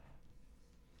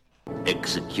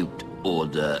execute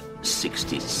Order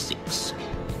 66.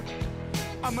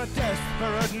 I'm a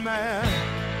desperate man.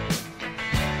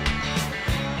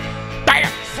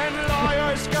 Send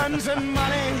lawyers, guns, and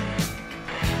money.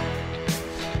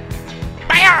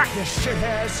 Your shit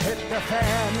has hit the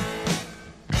fan.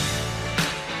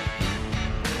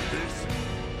 This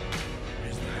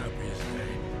is the happiest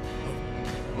day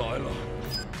of my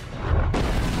life.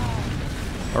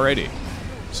 Alrighty.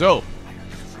 So,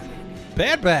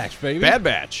 Bad Batch, baby. Bad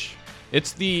Batch.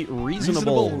 It's the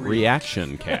reasonable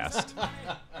reaction cast.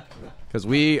 Because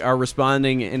we are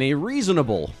responding in a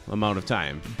reasonable amount of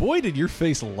time. Boy, did your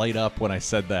face light up when I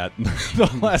said that the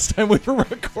last time we were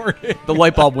recording. The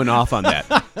light bulb went off on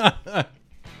that.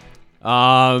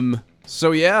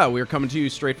 So yeah, we're coming to you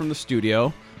straight from the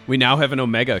studio. We now have an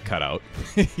Omega cutout.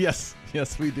 Yes,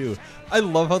 we do. I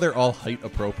love how they're all height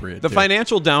appropriate. The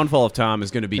financial downfall of Tom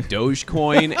is going to be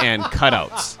Dogecoin and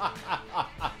cutouts.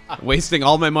 Wasting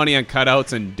all my money on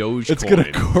cutouts and Dogecoin. It's going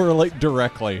to correlate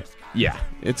directly. Yeah,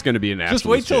 it's going to be an absolute Just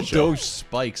wait till shit show. Doge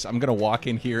spikes. I'm going to walk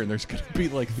in here and there's going to be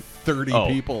like 30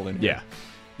 people in here. Yeah.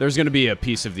 There's going to be a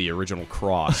piece of the original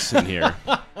cross in here.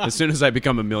 As soon as I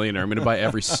become a millionaire, I'm going to buy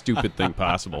every stupid thing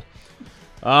possible.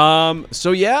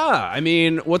 So yeah, I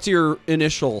mean, what's your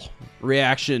initial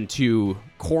reaction to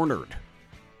Cornered,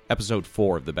 episode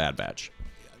 4 of The Bad Batch?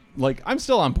 Like, I'm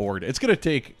still on board. It's going to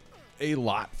take a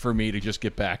lot for me to just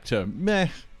get back to meh.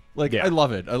 Like, Yeah. I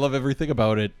love it. I love everything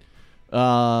about it.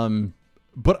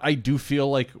 But I do feel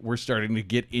like we're starting to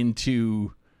get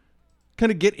into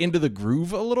the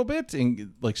groove a little bit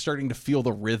and like starting to feel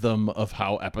the rhythm of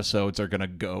how episodes are going to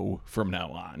go from now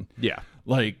on. Yeah.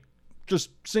 Like just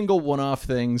single one-off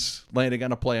things, landing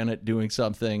on a planet, doing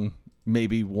something.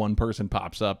 Maybe one person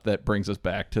pops up that brings us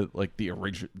back to like the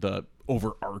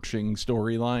overarching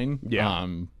storyline. Yeah.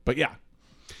 But yeah.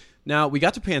 Now, we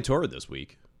got to Pantora this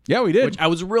week. Yeah, we did. Which I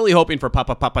was really hoping for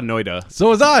Papa Noida. So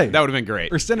was I. That would have been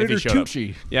great. Or Senator if he showed up.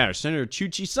 Tucci. Yeah, or Senator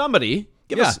Tucci. Somebody.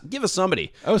 Give us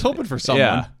somebody. I was hoping for someone.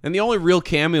 Yeah. And the only real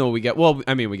cameo we got, well,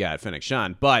 I mean, we got Fennec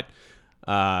Shan, but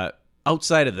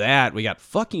outside of that, we got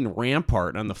fucking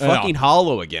Rampart on the fucking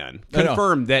Hollow again.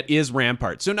 Confirmed that is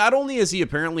Rampart. So not only is he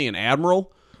apparently an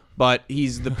admiral, but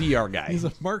he's the PR guy. He's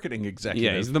a marketing executive.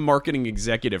 Yeah, he's the marketing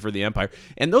executive for the Empire.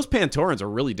 And those Pantorans are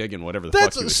really digging whatever the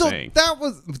fuck he was saying.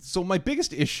 So my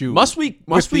biggest issue. Must we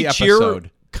cheer episode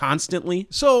constantly?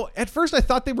 So at first I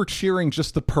thought they were cheering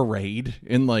just the parade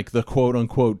in like the quote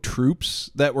unquote troops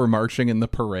that were marching in the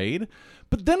parade,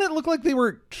 but then it looked like they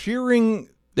were cheering.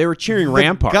 They were cheering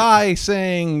Rampart. Guy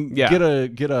saying, Yeah.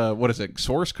 get a what is it,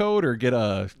 source code or get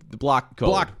a The block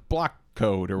code. block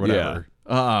code or whatever.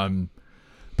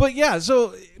 But yeah,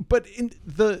 but in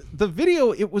the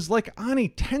video, it was like on a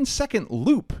 10-second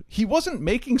loop. He wasn't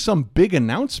making some big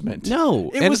announcement. No.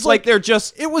 It And was it's like they're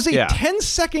just... It was a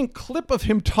 10-second clip of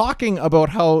him talking about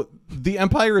how the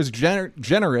Empire is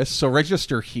generous, so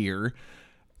register here.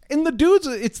 And the dudes,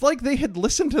 it's like they had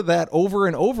listened to that over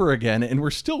and over again and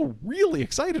were still really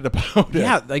excited about it.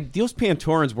 Yeah, like those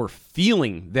Pantorans were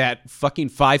feeling that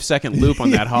fucking 5-second loop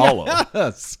on that hollow.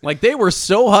 Yes. Like they were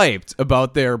so hyped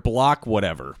about their block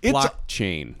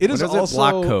blockchain. It is also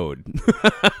block code.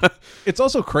 It's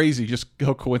also crazy just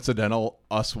how coincidental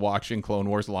us watching Clone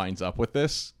Wars lines up with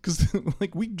this, because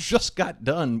like we just got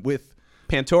done with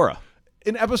Pantora.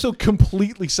 an episode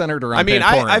completely centered around. I mean,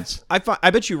 Pantorans.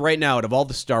 I bet you right now, out of all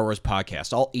the Star Wars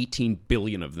podcasts, all 18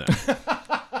 billion of them,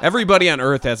 everybody on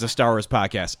Earth has a Star Wars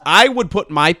podcast. I would put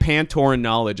my Pantoran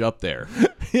knowledge up there.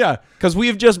 Yeah, because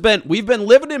we've been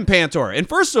living in Pantora. And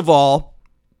first of all,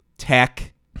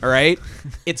 tech. All right,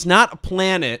 it's not a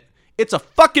planet. It's a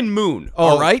fucking moon.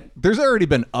 All right. There's already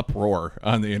been uproar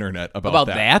on the internet about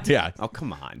that. Yeah. Oh,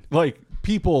 come on. Like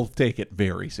people take it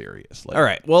very seriously. All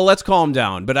right. Well, let's calm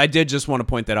down. But I did just want to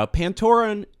point that out.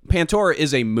 Pantora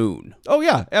is a moon. Oh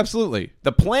yeah, absolutely.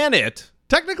 The planet.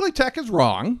 Technically, tech is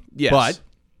wrong. Yes. But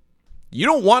you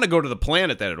don't want to go to the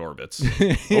planet that it orbits.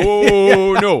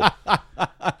 Oh, no.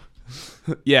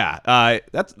 Yeah,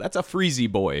 that's a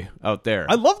freezy boy out there.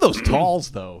 I love those talls,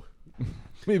 though.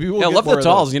 Maybe we'll I get love more the of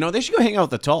talls. those. You know, they should go hang out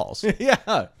with the talls.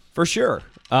 Yeah. For sure.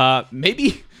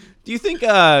 Maybe... Do you think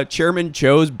Chairman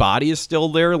Cho's body is still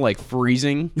there, like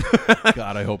freezing?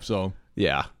 God, I hope so.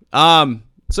 Yeah.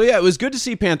 So yeah, it was good to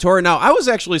see Pantora. Now, I was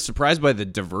actually surprised by the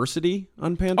diversity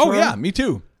on Pantora. Oh yeah, me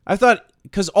too. I thought,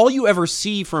 because all you ever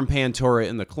see from Pantora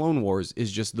in the Clone Wars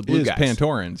is just the blue guys.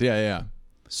 Pantorans, yeah.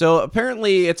 So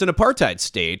apparently it's an apartheid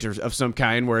state of some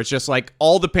kind where it's just like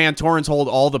all the Pantorans hold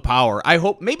all the power. I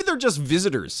hope maybe they're just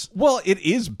visitors. Well, it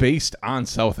is based on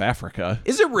South Africa.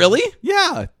 Is it really?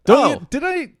 Yeah.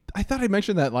 I thought I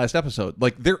mentioned that last episode.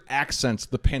 Like, their accents,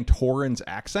 the Pantorans'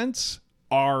 accents,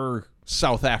 are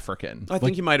South African. I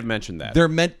think you might have mentioned that. They're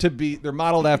meant to be. They're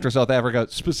modeled after South Africa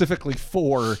specifically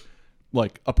for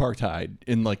like apartheid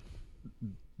in like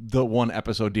the one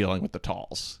episode dealing with the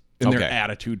Talls and their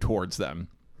attitude towards them.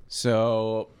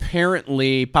 So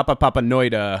apparently, Papa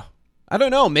Noida. I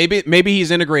don't know. Maybe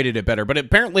he's integrated it better. But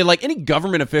apparently, like any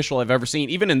government official I've ever seen,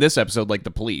 even in this episode, like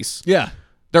the police,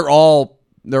 they're all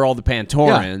the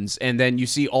Pantorans, and then you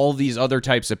see all these other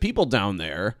types of people down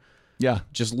there. Yeah.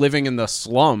 Just living in the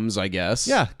slums, I guess.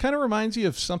 Yeah. Kind of reminds you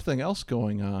of something else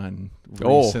going on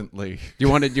recently. Do you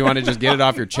want to just get it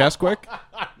off your chest quick?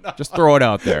 No. Just throw it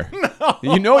out there.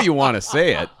 No. You want to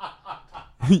say it.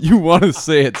 You want to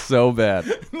say it so bad.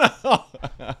 No.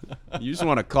 You just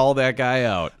want to call that guy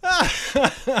out.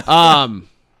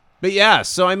 But yeah,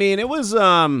 so I mean, it was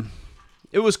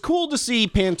cool to see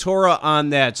Pantora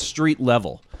on that street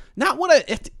level. Not what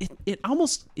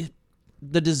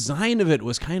the design of it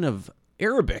was kind of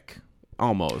Arabic,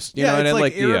 almost. You know, it's and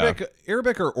like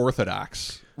Arabic or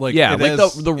Orthodox. Like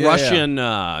the Russian,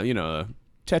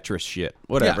 Tetris shit,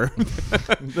 whatever.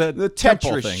 The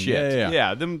Tetris thing. shit.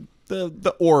 Yeah.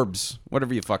 The orbs,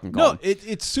 whatever you fucking call them.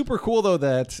 It's super cool though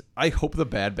that I hope the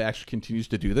Bad Batch continues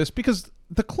to do this because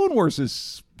the Clone Wars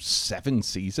is 7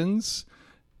 seasons.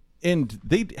 And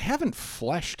they haven't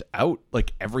fleshed out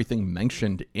like everything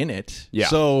mentioned in it. Yeah.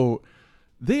 So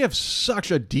they have such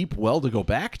a deep well to go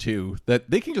back to that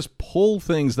they can just pull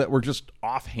things that were just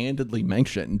offhandedly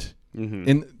mentioned. Mm-hmm.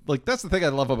 And like that's the thing I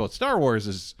love about Star Wars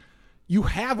is you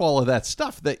have all of that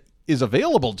stuff that is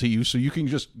available to you, so you can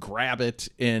just grab it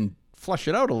and flesh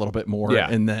it out a little bit more. Yeah.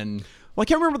 And then I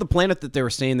can't remember the planet that they were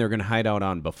saying they were going to hide out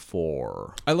on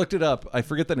before. I looked it up. I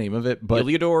forget the name of it, but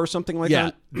Iliador or something like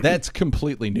that. Yeah, that's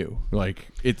completely new. Like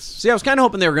it's. See, I was kind of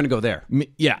hoping they were going to go there.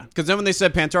 Yeah, because then when they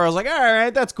said Pantora, I was like, all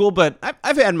right, that's cool. But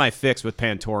I've had my fix with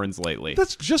Pantorans lately.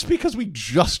 That's just because we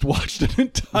just watched an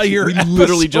entire. We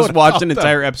literally just watched an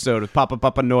entire episode with Papa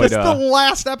Noida. That's the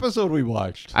last episode we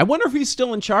watched. I wonder if he's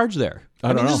still in charge there.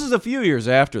 I mean, this is a few years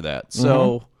after that,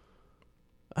 so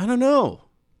I don't know.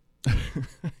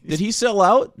 Did he sell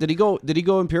out? Did he go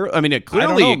Imperial? I mean,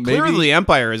 clearly the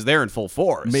Empire is there in full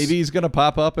force. Maybe he's going to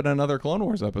pop up in another Clone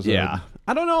Wars episode. Yeah,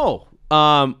 I don't know.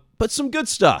 But some good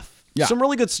stuff. Yeah. Some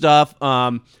really good stuff.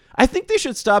 I think they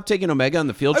should stop taking Omega on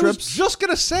the field trips. I was just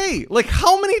going to say, like,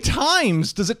 how many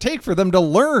times does it take for them to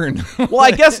learn? Well,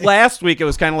 I guess last week it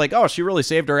was kind of like, oh, she really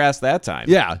saved her ass that time.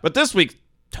 Yeah. But this week,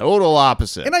 total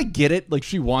opposite. And I get it. Like,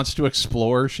 she wants to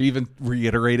explore. She even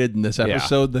reiterated in this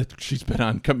episode that she's been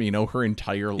on Camino her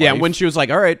entire life. Yeah, when she was like,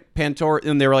 all right, Pantora,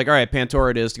 and they were like, all right,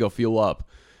 Pantora it is to go fuel up.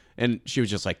 And she was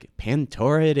just like,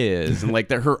 Pantora it is. And like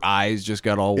her eyes just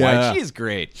got all wide. She's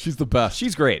great. She's the best.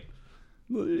 She's great.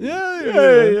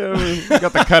 Yeah. We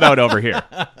got the cutout over here.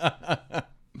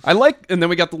 I like, and then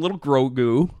we got the little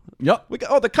Grogu. Yep.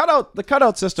 The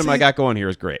cutout system I got going here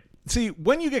is great. See,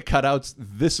 when you get cutouts,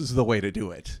 this is the way to do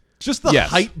it. Just the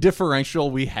height differential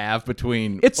we have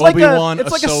between Obi-Wan,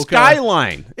 it's like a Ahsoka.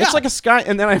 skyline. Yeah. It's like a sky,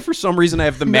 and then for some reason I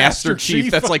have the Master Chief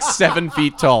that's like 7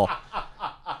 feet tall.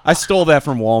 I stole that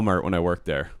from Walmart when I worked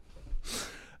there.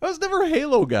 I was never a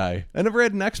Halo guy. I never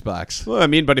had an Xbox. Well, I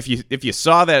mean, but if you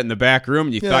saw that in the back room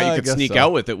and you thought you could sneak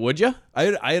out with it, would you? I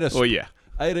had a. Oh yeah.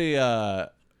 I had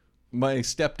a. My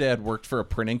stepdad worked for a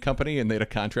printing company, and they had a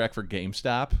contract for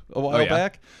GameStop a while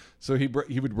back. So he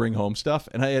would bring home stuff,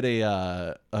 and I had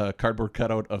a cardboard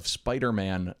cutout of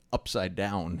Spider-Man upside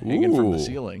down hanging from the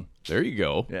ceiling. There you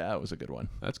go. Yeah, it was a good one.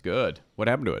 That's good. What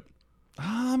happened to it?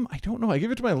 I don't know. I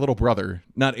gave it to my little brother,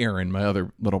 not Aaron, my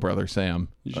other little brother, Sam.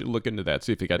 You should look into that.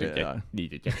 See if you got it. You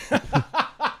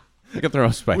can throw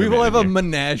a Spider-Man. We will have a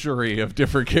menagerie of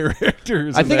different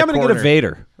characters. I think I'm going to get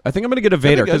a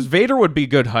Vader. Because Vader would be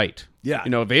good height. Yeah.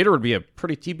 Vader would be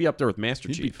he'd be up there with Master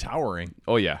He'd Chief. be towering.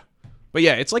 Oh, yeah. But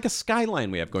yeah, it's like a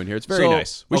skyline we have going here. It's very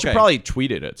nice. We should probably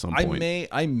tweet it at some point.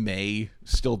 I may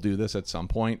still do this at some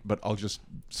point, but I'll just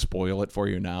spoil it for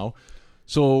you now.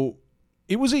 So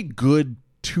it was a good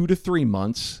 2 to 3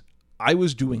 months. I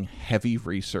was doing heavy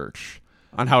research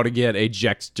on how to get a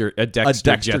Dexter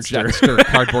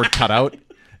cardboard cutout,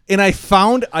 and I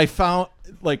found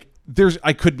like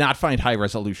I could not find high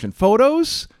resolution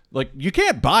photos. Like, you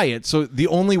can't buy it, so the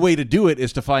only way to do it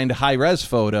is to find a high-res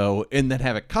photo and then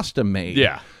have it custom made.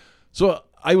 Yeah. So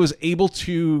I was able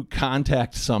to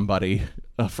contact somebody,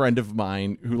 a friend of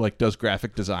mine who like does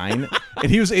graphic design, and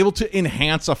he was able to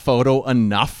enhance a photo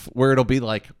enough where it'll be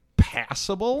like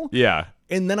passable. Yeah.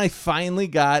 And then I finally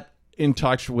got in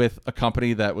touch with a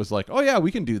company that was like, oh yeah,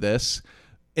 we can do this.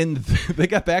 And they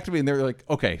got back to me and they were like,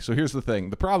 okay, so here's the thing.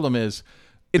 The problem is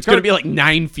it's going to be like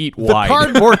 9 feet The wide.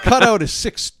 cardboard cutout is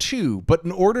 6'2", but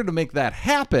in order to make that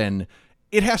happen,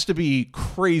 it has to be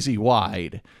crazy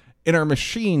wide. And our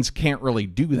machines can't really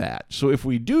do that. So if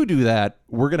we do that,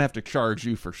 we're going to have to charge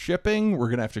you for shipping. We're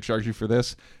going to have to charge you for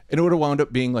this. And it would have wound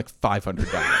up being like $500.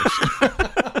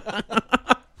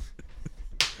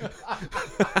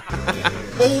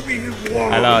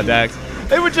 Hello, Dex.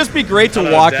 It would just be great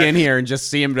to walk in here and just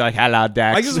see him be like, hello,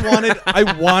 Dex.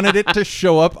 I wanted it to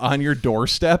show up on your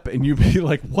doorstep and you'd be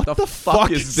like, what the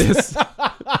fuck is this?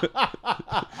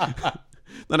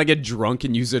 Then I get drunk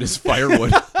and use it as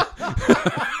firewood.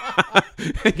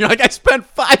 And you're like, I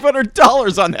spent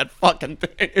 $500 on that fucking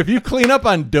thing. If you clean up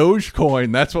on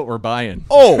Dogecoin, that's what we're buying.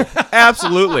 Oh,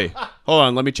 absolutely. Hold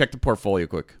on, let me check the portfolio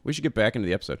quick. We should get back into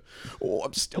the episode. Oh,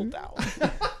 I'm still down.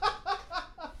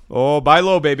 Oh, buy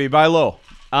low, baby, buy low.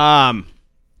 Hodl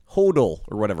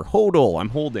or whatever. Hodl, I'm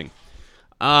holding.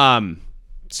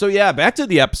 So yeah, back to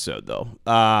the episode though.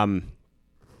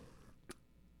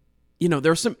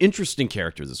 There were some interesting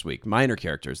characters this week, minor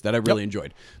characters that I really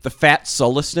enjoyed. The Fat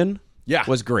Sulliston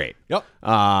was great. Yep.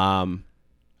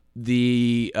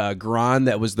 The Gron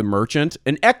that was the merchant.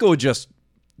 And Echo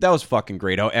that was fucking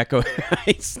great. How Echo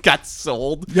got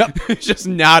sold. Yep. Just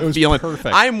not feeling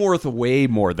perfect. I'm worth way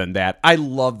more than that. I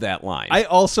love that line. I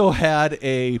also had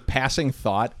a passing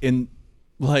thought in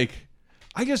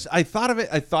I thought of it.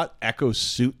 I thought Echo's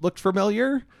suit looked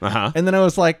familiar. Uh-huh. And then I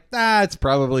was like, it's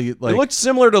probably like. It looked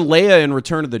similar to Leia in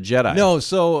Return of the Jedi.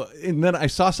 No, and then I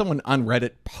saw someone on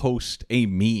Reddit post a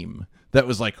meme that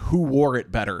was like, who wore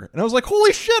it better? And I was like,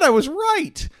 holy shit, I was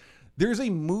right. There's a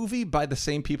movie by the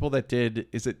same people that did,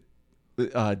 is it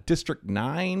District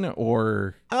 9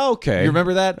 or. Okay. You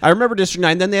remember that? I remember District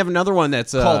 9. Then they have another one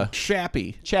that's called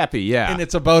Chappie. Chappie, yeah. And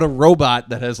it's about a robot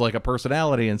that has like a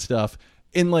personality and stuff.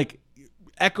 And like,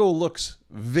 Echo looks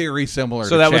very similar to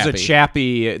So that Chappie. was a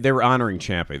Chappie. They were honoring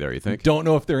Chappie there, you think? Don't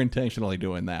know if they're intentionally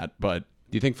doing that, but.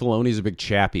 Do you think Filoni's a big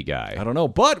Chappie guy? I don't know,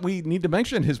 but we need to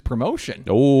mention his promotion.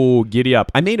 Oh, giddy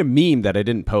up. I made a meme that I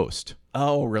didn't post.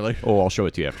 Oh, really? Oh, I'll show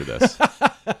it to you after this.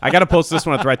 I got to post this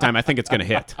one at the right time. I think it's going to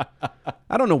hit.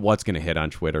 I don't know what's going to hit on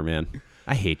Twitter, man.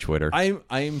 I hate Twitter. I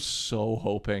am so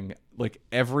hoping, like,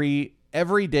 every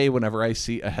day whenever I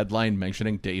see a headline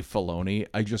mentioning Dave Filoni,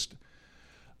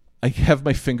 I have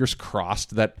my fingers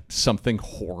crossed that something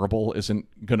horrible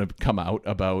isn't going to come out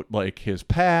about, like, his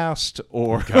past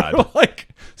or, like,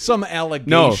 some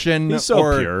allegation. No, he's so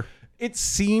or pure. It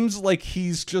seems like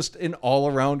he's just an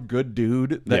all-around good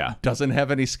dude that doesn't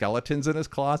have any skeletons in his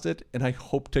closet, and I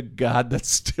hope to God that's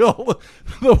still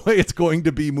the way it's going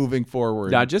to be moving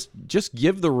forward. Yeah, just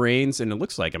give the reins, and it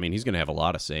looks like, he's going to have a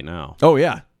lot of say now. Oh,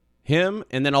 yeah. Him,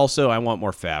 and then also I want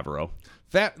more Favreau.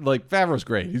 Favreau's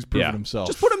great. He's proven himself.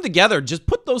 Just put them together. Just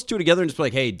put those two together and just be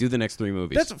like, hey, do the next 3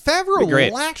 movies.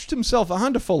 Favreau latched himself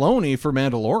onto Filoni for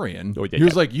Mandalorian. Oh, yeah, he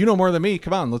was like, you know more than me.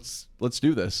 Come on, let's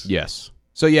do this. Yes.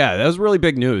 So yeah, that was really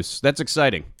big news. That's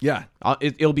exciting. Yeah.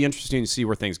 It'll be interesting to see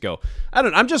where things go.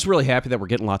 I'm just really happy that we're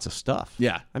getting lots of stuff.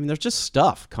 Yeah. There's just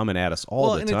stuff coming at us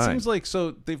all the time. And it seems like,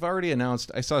 so they've already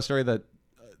announced, I saw a story that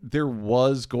there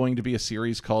was going to be a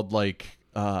series called like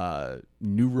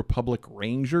New Republic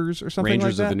Rangers or something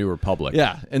Rangers like that. of the New Republic.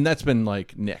 Yeah, and that's been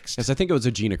like nixed. Because I think it was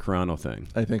a Gina Carano thing.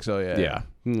 I think so, yeah.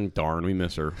 Yeah. Darn, we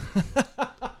miss her.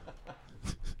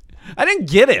 I didn't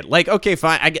get it. Like, okay,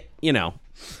 fine. I get,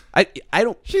 I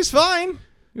don't. She's fine.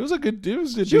 It was a good. It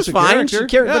was a She was decent fine. character.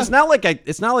 She but it's not like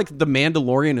the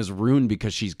Mandalorian is ruined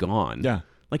because she's gone. Yeah.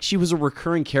 Like she was a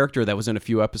recurring character that was in a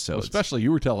few episodes. Especially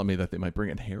you were telling me that they might bring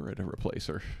in Hera to replace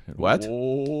her. What?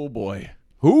 Oh boy.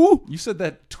 Who? You said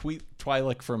that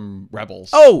Twi'lek from Rebels.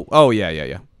 Oh,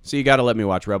 yeah. So you got to let me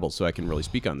watch Rebels so I can really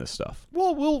speak on this stuff.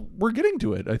 Well, we're getting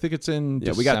to it. I think it's in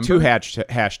December. We got 2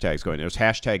 hashtags going. There's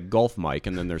hashtag Golf Mike,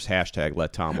 and then there's hashtag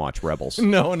Let Tom Watch Rebels.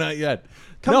 No, not yet.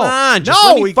 Come on, just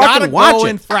let me we fucking gotta watch go it.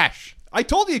 in fresh. I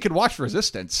told you could watch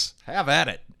Resistance. Have at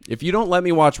it. If you don't let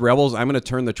me watch Rebels, I'm going to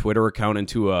turn the Twitter account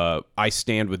into a I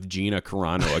Stand with Gina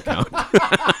Carano account.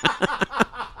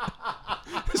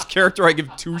 This character I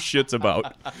give 2 shits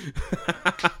about.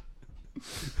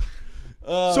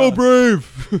 So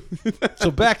brave.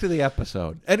 So back to the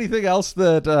episode. Anything else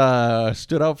that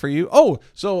stood out for you? Oh,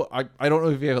 so I don't know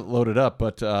if you have it loaded up,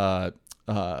 but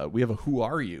we have a Who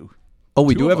Are You? Oh,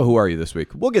 we do have a Who Are You this week.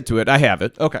 We'll get to it. I have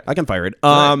it. Okay. I can fire it.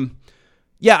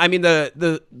 Yeah,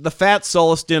 the Fat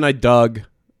Sulliston I dug.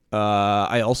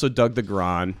 I also dug the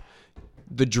Gron.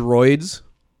 The droids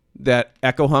that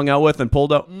Echo hung out with and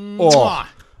pulled out. Oh.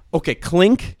 Okay,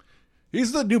 Clink.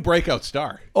 He's the new breakout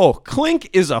star. Oh, Clink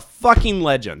is a fucking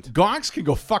legend. Gonks can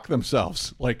go fuck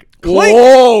themselves. Like, Clink,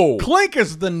 Whoa! Clink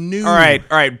is the new... All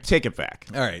right, take it back.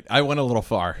 All right, I went a little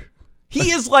far.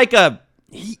 He is like a...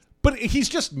 But he's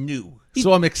just new,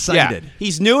 so I'm excited. Yeah,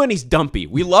 he's new and he's dumpy.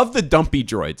 We love the dumpy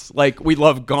droids. Like, we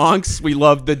love Gonks. We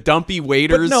love the dumpy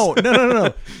waiters. But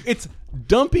no. It's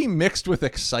dumpy mixed with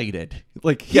excited.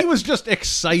 Like, he was just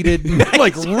excited,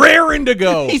 like, raring to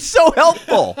go. He's so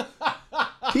helpful.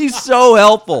 He's so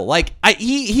helpful. Like,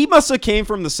 he must have came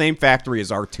from the same factory as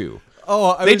R2.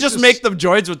 Oh, they just make the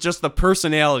droids with just the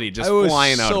personality just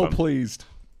flying out of them. I was so pleased.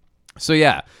 So,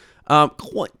 yeah.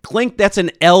 Clink, that's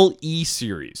an LE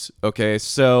series. Okay,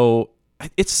 so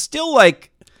it's still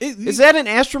like... Is that an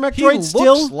astromech droid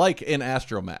still? He looks like an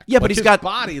astromech. Yeah, but his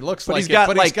body looks like it,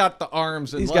 but he's got the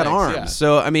arms and legs. He's got arms. Yeah.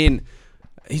 So, I mean,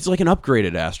 he's like an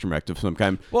upgraded astromech of some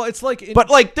kind. Well, it's like... But,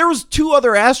 like, there was 2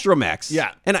 other astromechs.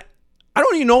 Yeah. And I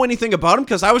don't even know anything about him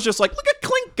because I was just like, look at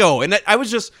Clink go. And I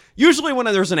was just... Usually when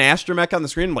there's an astromech on the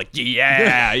screen, I'm like,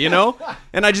 yeah, you know?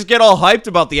 And I just get all hyped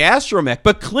about the astromech.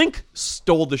 But Clink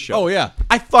stole the show. Oh, yeah.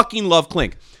 I fucking love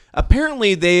Clink.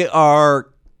 Apparently they are...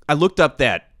 I looked up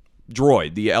that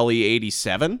droid, the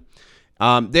LE-87.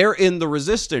 They're in the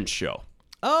Resistance show.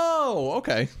 Oh,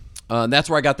 okay. That's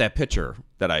where I got that picture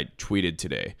that I tweeted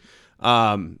today.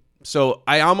 So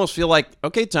I almost feel like,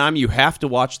 okay, Tom, you have to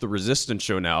watch the Resistance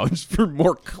show now for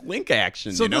more Clink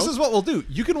action. So this is what we'll do.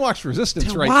 You can watch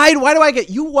Resistance right now. Why do I get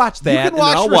you watch that? You can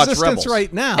watch and I'll Resistance watch Rebels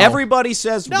right now. Everybody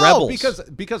says Rebels.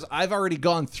 because I've already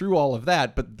gone through all of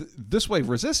that. But this way,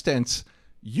 Resistance,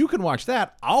 you can watch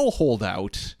that. I'll hold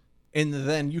out, and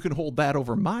then you can hold that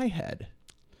over my head.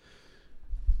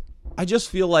 I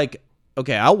just feel like,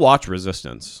 okay, I'll watch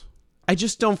Resistance. I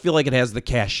just don't feel like it has the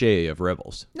cachet of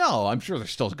Rebels. No, I'm sure there's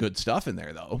still good stuff in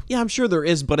there, though. Yeah, I'm sure there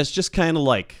is, but it's just kind of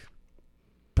like...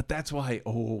 But that's why,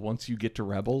 once you get to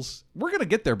Rebels, we're going to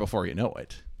get there before you know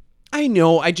it. I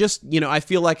know. I just, I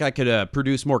feel like I could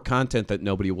produce more content that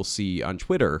nobody will see on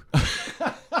Twitter.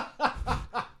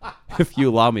 If you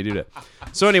allow me to do that.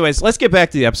 So anyways, let's get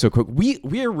back to the episode quick.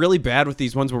 We are really bad with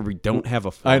these ones where we don't have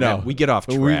a format. I know. We get off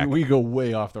track. We go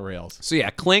way off the rails. So yeah,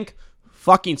 Clink,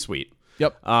 fucking sweet.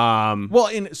 Yep.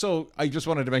 So I just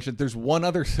wanted to mention there's one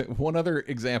other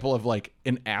example of like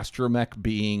an astromech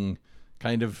being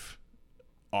kind of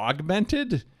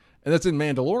augmented, and that's in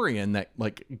Mandalorian. That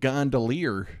like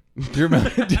gondolier. Do you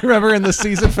remember in the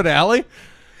season finale?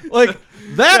 Like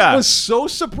that was so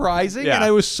surprising, and I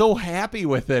was so happy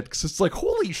with it because it's like,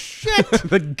 holy shit,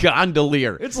 the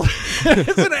gondolier. It's like,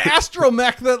 it's an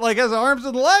astromech that like has arms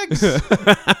and legs.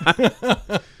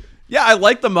 Yeah, I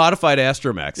like the modified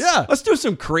astromechs. Yeah. Let's do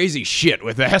some crazy shit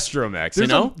with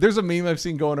astromechs, There's a meme I've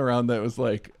seen going around that was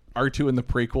like R2 in the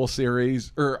prequel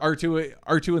series, or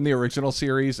R2 in the original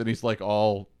series, and he's like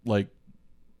all like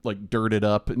dirted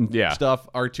up and stuff.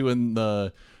 R2 in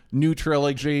the new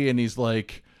trilogy, and he's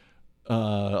like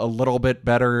a little bit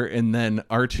better, and then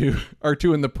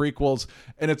R2 in the prequels,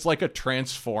 and it's like a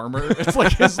transformer. It's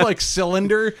like his like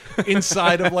cylinder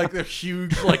inside of like the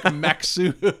huge like mech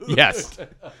suit. Yes.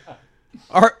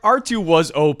 R2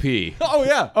 was OP.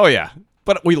 Oh yeah.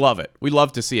 But we love it. We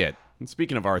love to see it. And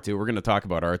speaking of R2, we're going to talk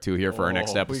about R2 here for our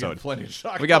next episode.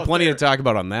 We got plenty to talk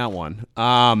about on that one.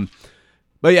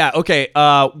 But yeah, okay.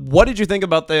 What did you think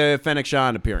about the Fennec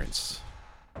Shand appearance?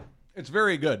 It's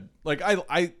very good. Like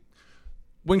I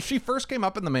when she first came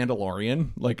up in The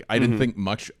Mandalorian, like I didn't think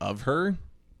much of her.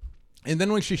 And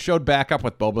then when she showed back up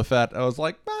with Boba Fett, I was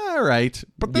like, all right.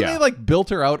 But then they like built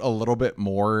her out a little bit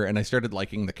more, and I started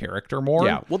liking the character more.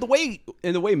 Yeah. Well, the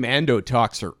way Mando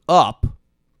talks her up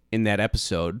in that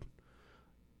episode,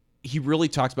 he really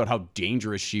talks about how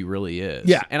dangerous she really is.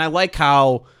 Yeah. And I like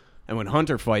how, and when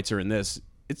Hunter fights her in this,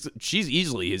 she's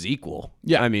easily his equal.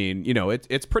 Yeah. I mean,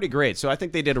 it's pretty great. So I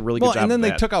think they did a really good job. And then of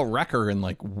they took out Wrecker, and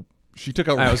like she took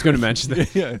out. I was going to mention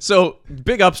that. Yeah. So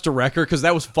big ups to Wrecker, because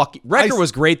that was Wrecker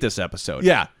was great this episode.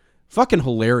 Yeah. Fucking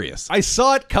hilarious. I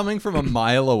saw it coming from a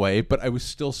mile away, but I was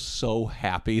still so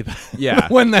happy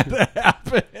when that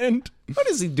happened. What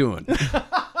is he doing?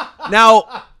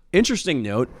 Now, interesting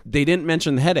note, they didn't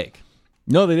mention the headache.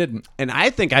 No, they didn't. And I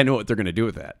think I know what they're going to do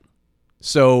with that.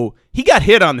 So he got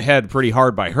hit on the head pretty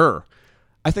hard by her.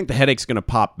 I think the headache's going to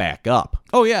pop back up.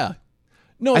 Oh, yeah.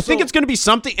 No, I think it's going to be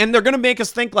something, and they're going to make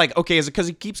us think like, okay, is it because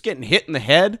he keeps getting hit in the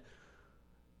head?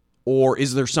 Or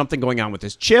is there something going on with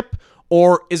his chip?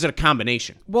 Or is it a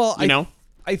combination? Well,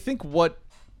 I think what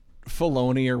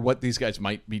Filoni or what these guys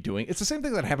might be doing, it's the same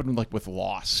thing that happened like with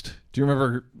Lost. Do you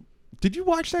remember? Did you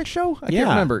watch that show? I can't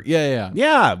remember. Yeah.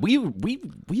 Yeah, we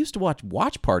used to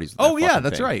watch parties. With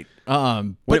that's thing. right.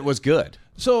 But it was good.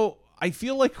 So I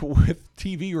feel like with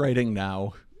TV writing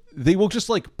now, they will just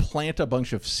like plant a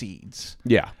bunch of seeds.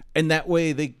 Yeah. And that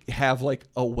way they have like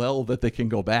a well that they can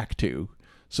go back to.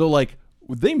 So like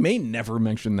they may never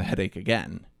mention the headache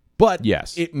again. But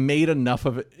yes, it made enough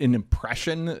of an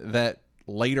impression that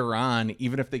later on,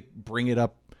 even if they bring it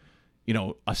up,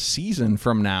 a season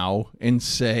from now and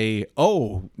say,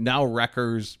 oh, now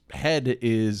Wrecker's head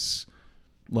is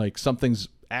like something's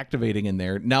activating in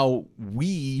there. Now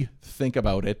we think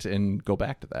about it and go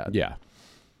back to that. Yeah.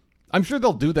 I'm sure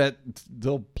they'll do that.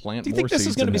 They'll plant more seeds. Do you think this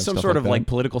is going to be some sort of like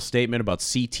political statement about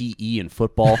CTE in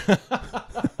football?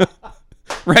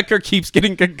 Wrecker keeps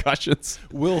getting concussions.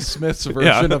 Will Smith's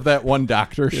version of that one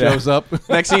doctor shows up.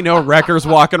 Next thing you know, Wrecker's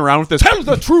walking around with his... Tell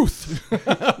the truth!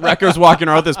 Wrecker's walking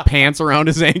around with his pants around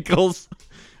his ankles.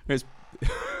 I don't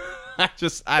know. What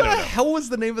the hell was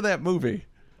the name of that movie?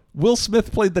 Will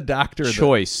Smith played the doctor.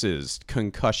 Choices.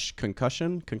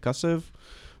 Concussive.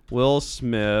 Will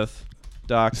Smith...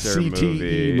 Doctor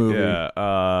CTE movie.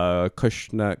 Yeah.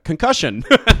 Concussion.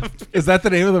 Is that the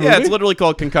name of the movie? Yeah, it's literally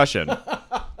called Concussion.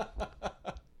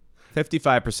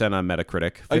 55% on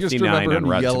Metacritic, 59 I just remember on him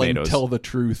Rotten yelling, Tomatoes. "Tell the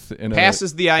truth." In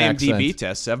passes the IMDb accent.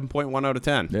 test, 7.1 out of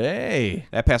 10. Hey,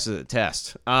 that passes the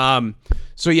test.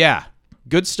 So yeah,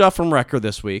 good stuff from Wrecker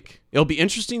this week. It'll be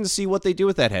interesting to see what they do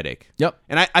with that headache. Yep.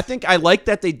 And I think I like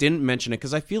that they didn't mention it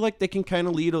because I feel like they can kind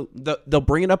of lead. They'll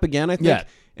bring it up again. I think. Yeah.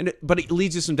 But it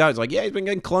leads you some doubt. It's like, yeah, he's been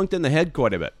getting clunked in the head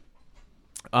quite a bit.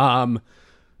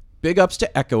 Big ups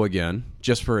to Echo again,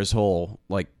 just for his whole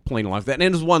like playing along with that.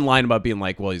 And his one line about being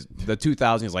like, well, he's the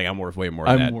 2,000. He's like, I'm worth way more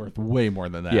than that. I'm worth way more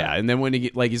than that. Yeah, and then when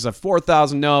he's a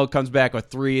 4,000, no, comes back with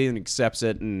 3 and accepts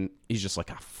it, and he's just like,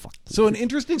 fuck. So an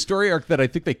interesting story arc that I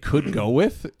think they could go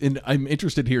with, and I'm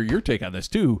interested to hear your take on this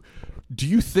too. Do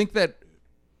you think that?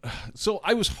 So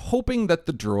I was hoping that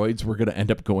the droids were going to end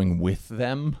up going with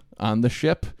them on the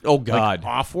ship. Oh God, like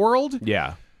off-world.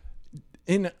 Yeah.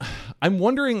 And I'm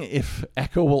wondering if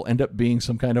Echo will end up being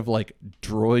some kind of like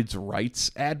droids'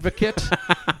 rights advocate.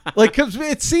 Like, because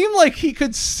it seemed like he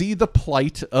could see the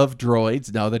plight of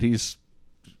droids now that he's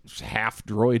half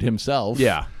droid himself.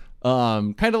 Yeah.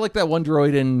 Kind of like that one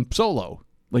droid in Solo.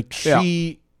 Like,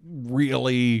 she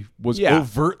really was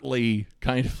overtly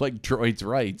kind of like droids'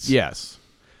 rights. Yes.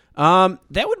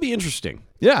 That would be interesting.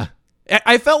 Yeah.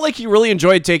 I felt like he really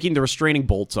enjoyed taking the restraining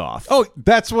bolts off. Oh,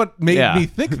 that's what made me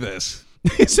think this.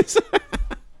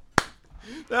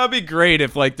 That'd be great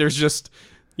if like there's just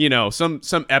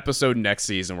some episode next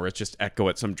season where it's just Echo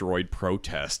at some droid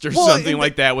protest or something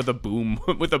like that with a boom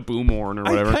horn or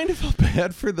whatever. I kind of felt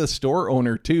bad for the store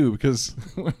owner too because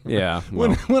when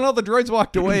all the droids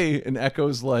walked away and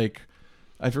Echo's like,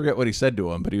 I forget what he said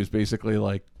to him, but he was basically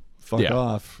like, fuck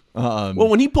off. Well,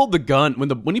 when he pulled the gun,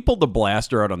 when he pulled the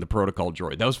blaster out on the protocol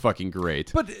droid, that was fucking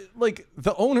great. But like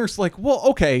the owner's like, well,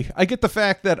 okay, I get the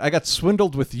fact that I got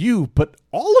swindled with you, but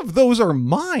all of those are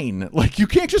mine. Like you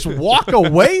can't just walk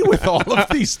away with all of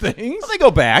these things. Well, they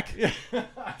go back.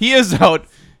 He is out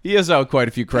quite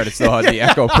a few credits though on the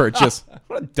Echo purchase.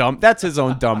 What a that's his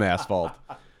own dumbass fault.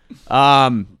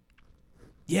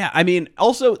 Yeah, I mean,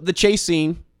 also the chase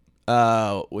scene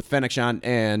with Fennec Shand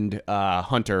and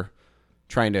Hunter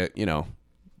trying to,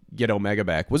 get Omega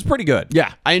back was pretty good.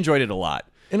 Yeah. I enjoyed it a lot.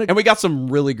 And we got some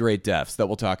really great deaths that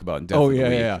we'll talk about in Death of the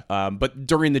Week. But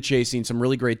during the chase scene, some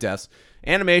really great deaths.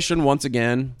 Animation, once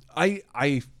again.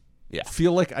 I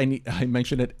feel like I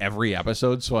mention it every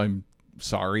episode, so I'm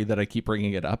sorry that I keep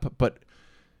bringing it up, but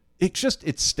it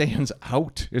stands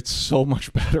out. It's so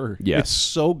much better. Yes. It's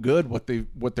so good what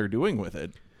they're doing with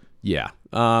it. Yeah.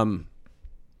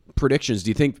 Predictions,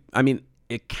 do you think,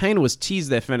 it kind of was teased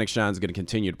that Fennec Shand's going to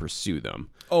continue to pursue them.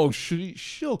 Oh,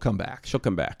 she'll come back. She'll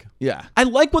come back. Yeah. I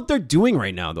like what they're doing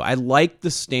right now, though. I like the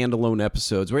standalone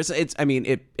episodes where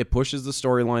it pushes the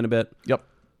storyline a bit. Yep.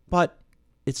 But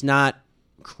it's not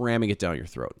cramming it down your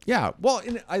throat. Yeah. Well,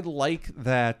 and I like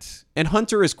that. And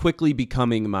Hunter is quickly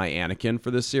becoming my Anakin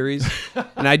for this series.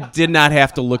 And I did not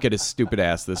have to look at his stupid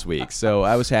ass this week. So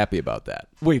I was happy about that.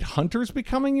 Wait, Hunter's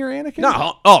becoming your Anakin?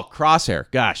 No. Oh,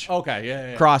 Crosshair. Gosh. Okay.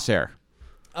 Yeah. Crosshair.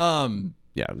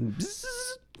 Yeah.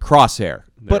 Crosshair.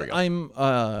 But I'm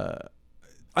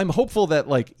hopeful that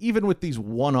like even with these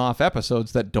one-off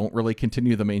episodes that don't really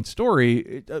continue the main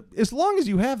story, as long as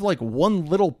you have like one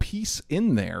little piece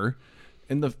in there,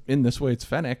 in this way it's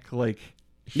Fennec, like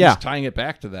she's tying it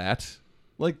back to that,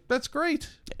 like that's great.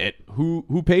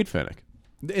 Who paid Fennec?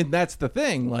 And that's the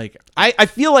thing. Like I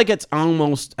feel like it's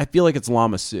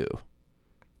Lama Sue.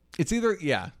 It's either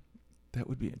that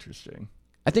would be interesting.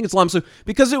 I think it's Lamasu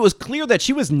because it was clear that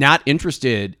she was not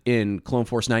interested in Clone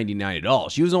Force 99 at all.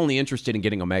 She was only interested in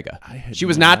getting Omega. She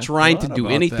was not trying to do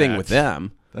anything with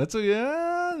them. That's a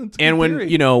good And when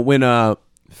theory. when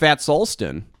Fat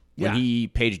Solston, when he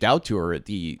paged out to her at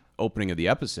the opening of the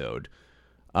episode,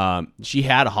 she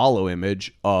had a holo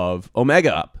image of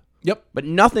Omega up. Yep. But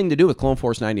nothing to do with Clone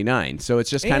Force 99. So it's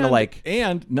just kind of like...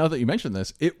 And now that you mentioned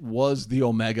this, it was the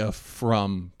Omega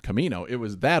from Kamino. It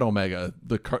was that Omega,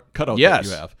 the cutout that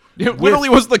you have. It literally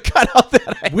was the cutout that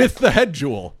I had. With the head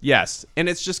jewel. Yes. And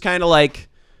it's just kind of like...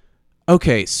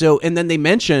 Okay, so... And then they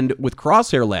mentioned with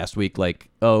Crosshair last week, like,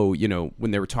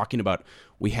 when they were talking about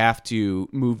we have to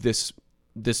move this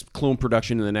clone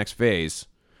production in the next phase,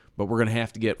 but we're going to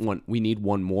have to get one... We need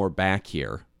one more back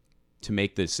here to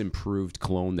make this improved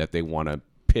clone that they want to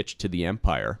pitch to the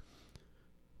Empire.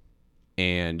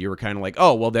 And you were kind of like,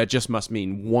 oh, well, that just must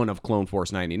mean one of Clone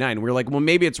Force 99. And we were like, well,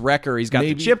 maybe it's Wrecker. He's got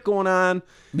the chip going on.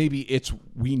 Maybe it's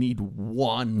we need the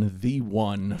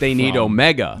one. They need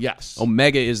Omega. Yes.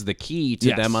 Omega is the key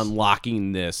to them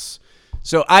unlocking this.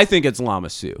 So I think it's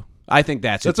Lama Su. I think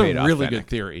that's a really good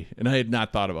theory, and I had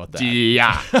not thought about that.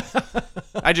 Yeah.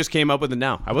 I just came up with it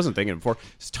now. I wasn't thinking it before.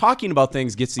 Just talking about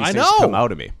things gets these things to come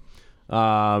out of me.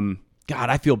 God,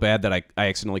 I feel bad that I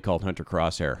accidentally called Hunter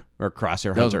Crosshair or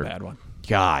Crosshair Hunter. That was a bad one.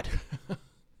 God,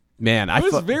 man, I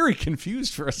was very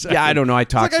confused for a second. Yeah, I don't know. I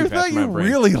talked too I fast. thought you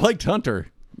really liked Hunter.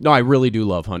 No, I really do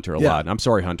love Hunter a lot. I'm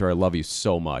sorry, Hunter. I love you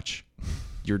so much.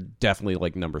 You're definitely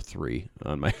like number 3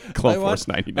 on my Clone Force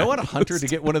 99. I want a Hunter to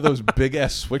get one of those big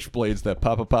ass switchblades that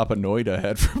Papa Noida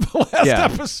had from the last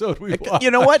episode we watched.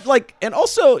 You know what? Like, and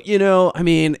also, I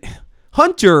mean,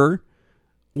 Hunter.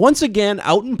 Once again,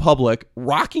 out in public,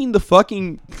 rocking the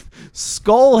fucking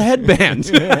skull headband.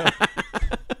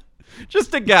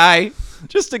 Just a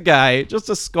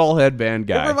skull headband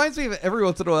guy. It reminds me of every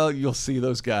once in a while you'll see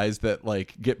those guys that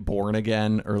like get born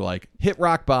again or like hit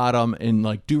rock bottom and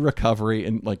like do recovery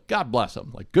and like God bless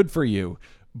them, like good for you.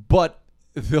 But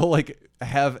they'll like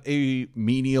have a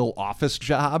menial office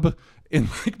job and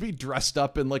like be dressed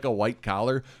up in like a white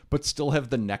collar, but still have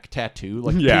the neck tattoo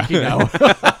like peeking out.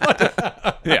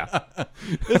 Yeah.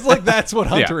 It's like that's what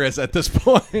Hunter is at this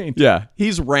point. Yeah.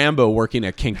 He's Rambo working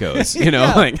at Kinko's,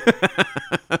 like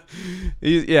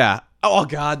Oh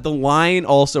God, the line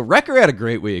also. Wrecker had a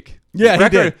great week. Yeah,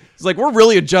 Wrecker, he did. It's like we're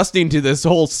really adjusting to this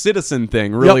whole citizen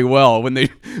thing really well when the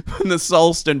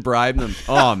Sulston bribed them.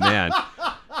 Oh man.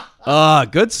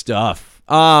 Good stuff.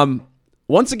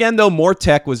 Once again, though, more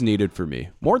tech was needed for me.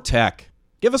 More tech.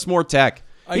 Give us more tech.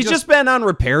 He's just been on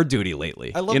repair duty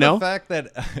lately. I love the fact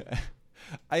that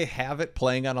I have it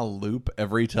playing on a loop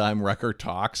every time Wrecker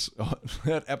talks.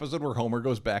 That episode where Homer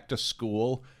goes back to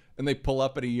school and they pull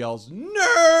up and he yells,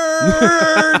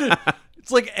 "Nerd!"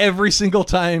 It's like every single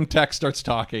time Tech starts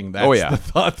talking, that's the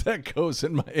thought that goes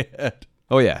in my head.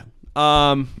 Oh, yeah.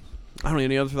 I don't know.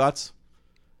 Any other thoughts?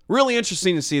 Really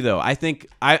interesting to see, though. I think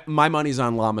my money's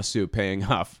on Lama Su paying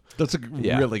off. That's a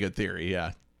really good theory,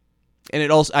 yeah. And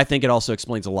I think it also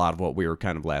explains a lot of what we were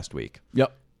kind of last week.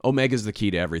 Yep. Omega's the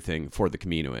key to everything for the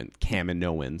Kaminoans.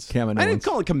 Kaminoans. I didn't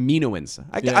call it Kaminoans.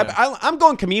 I'm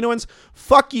going Kaminoans.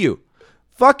 Fuck you.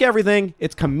 Fuck everything.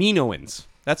 It's Kaminoans.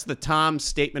 That's the Tom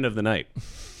statement of the night.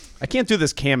 I can't do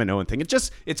this Kaminoan thing.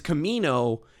 It's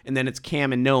Kamino, and then it's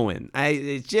Kaminoan.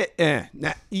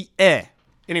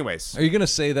 Anyways. Are you going to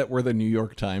say that we're the New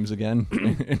York Times again?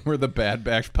 And we're the Bad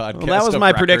Batch podcast? Well, that was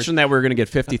my prediction that we were going to get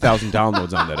 50,000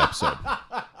 downloads on that episode.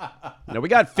 Now, we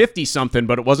got 50-something,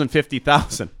 but it wasn't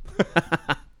 50,000.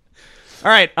 All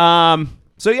right.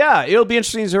 So, yeah, it'll be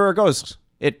interesting to see where it goes.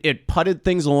 It putted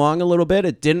things along a little bit.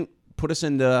 It didn't put us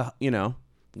into,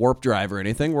 warp drive or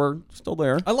anything. We're still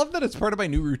there. I love that it's part of my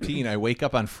new routine. I wake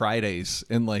up on Fridays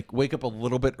and like wake up a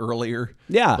little bit earlier.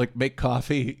 Yeah. Like make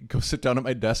coffee, go sit down at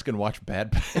my desk and watch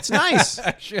Bad Batch. It's nice.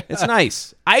 It's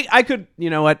nice. I could, you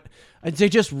know what? They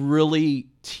just really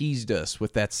teased us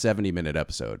with that 70-minute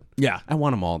episode. Yeah. I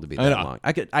want them all to be that long.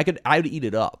 I'd eat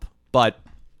it up, but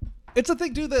it's a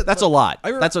thing, too. That's a lot.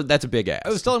 That's a big ass. I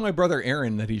was telling my brother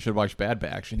Aaron that he should watch Bad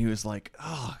Batch, and he was like,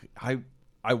 "Oh,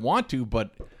 I want to,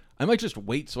 but I might just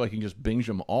wait so I can just binge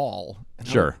them all." And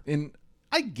sure. And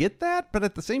I get that, but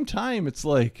at the same time, it's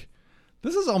like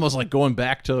this is almost like going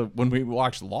back to when we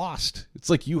watched Lost. It's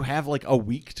like you have like a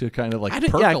week to kind of like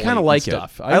percolate. I kind of like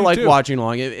stuff. I like watching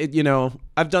along.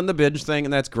 I've done the binge thing,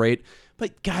 and that's great.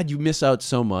 But God, you miss out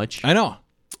so much. I know.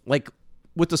 Like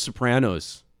with The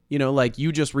Sopranos. You know, like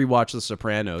you just rewatched The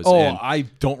Sopranos. Oh, and I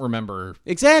don't remember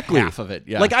exactly half of it.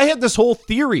 Yeah. Like I had this whole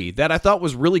theory that I thought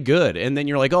was really good, and then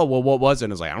you're like, oh, well, what was it?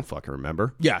 And I was like, I don't fucking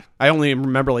remember. Yeah. I only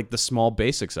remember like the small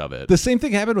basics of it. The same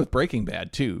thing happened with Breaking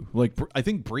Bad too. Like I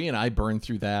think Bree and I burned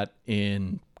through that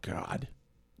in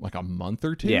like a month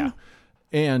or two. Yeah.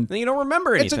 And then you don't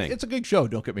remember anything. It's a good show,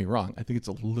 don't get me wrong. I think it's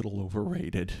a little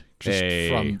overrated just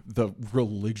from the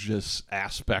religious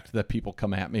aspect that people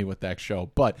come at me with that show.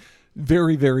 But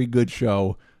very, very good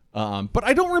show. But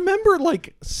I don't remember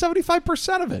like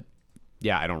 75% of it.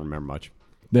 Yeah, I don't remember much.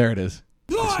 There it is.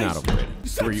 It's not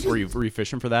overrated. Were you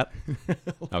fishing for that?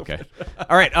 Okay.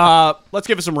 All right. Let's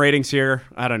give it some ratings here.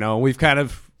 I don't know.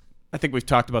 I think we've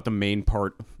talked about the main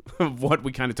part of what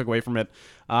we kind of took away from it.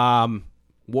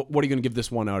 What are you going to give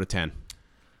this 1 out of 10?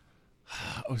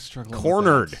 I was struggling.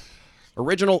 Cornered.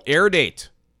 Original air date,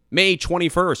 May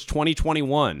 21st,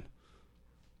 2021.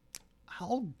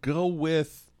 I'll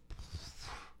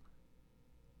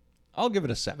give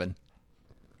it a 7.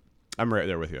 I'm right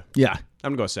there with you. Yeah.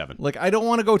 I'm going to go 7. Like, I don't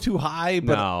want to go too high,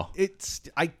 but No.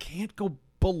 I can't go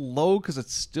below because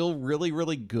it's still really,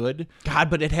 really good. God,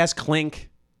 but it has Clink.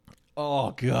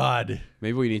 Oh, God.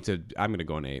 Maybe we need to... I'm going to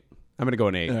go an 8. I'm going to go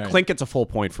an 8. All right. Clink gets a full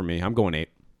point for me. I'm going 8.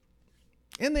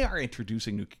 And they are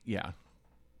introducing new... Yeah.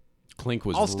 Clink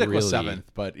was I'll stick really... with 7th,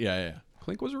 but yeah.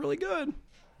 Clink was really good.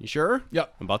 You sure?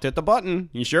 Yep. I'm about to hit the button.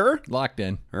 You sure? Locked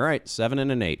in. All right, 7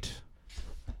 and an 8.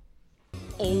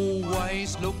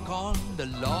 Always look on the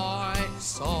light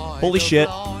side. Holy of shit.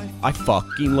 life. I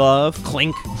fucking love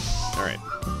Clink. All right.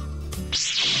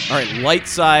 All right, light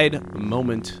side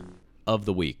moment of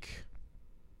the week.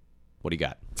 What do you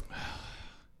got?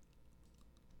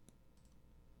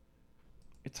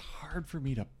 It's hard for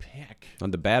me to pick.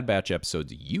 On the Bad Batch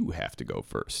episodes, you have to go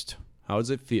first. How does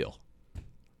it feel?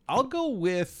 I'll go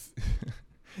with...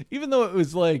 Even though it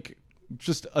was like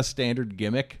just a standard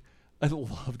gimmick, I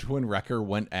loved when Wrecker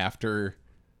went after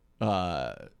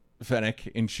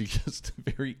Fennec and she just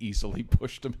very easily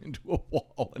pushed him into a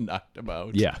wall and knocked him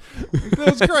out. Yeah.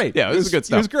 That was great. Yeah, it was good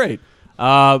stuff. It was great.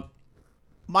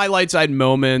 My light side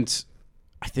moment,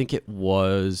 I think it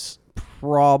was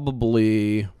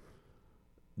probably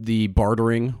the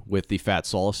bartering with the Fat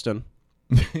Soliston.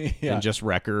 Yeah. And just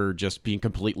Wrecker just being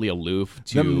completely aloof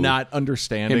to Them not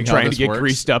understing him trying to get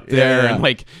greased up there. Yeah. And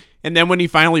like, and then when he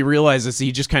finally realizes,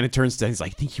 he just kind of turns to, he's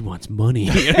like, I think he wants money.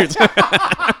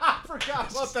 I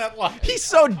forgot about that line. He's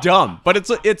so dumb, but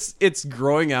it's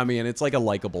growing on me, and it's like a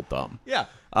likable dumb. Yeah.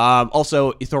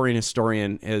 Also, Ithorian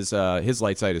Historian is his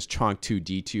light side is Chonk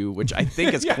 2D2, which I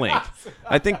think is Clink.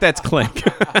 I think that's Clink.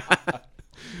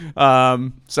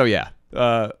 So yeah.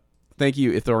 Thank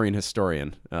you, Ithorian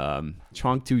Historian. Chonk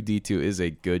 2D2 is a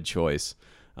good choice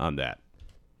on that.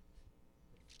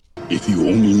 If you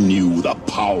only knew the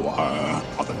power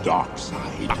of the dark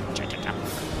side.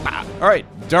 All right,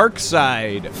 dark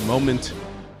side moment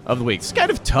of the week. It's kind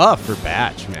of tough for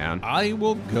Batch, man. I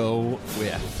will go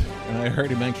with, and I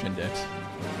already mentioned it,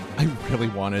 I really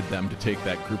wanted them to take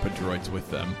that group of droids with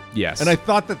them. Yes. And I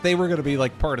thought that they were going to be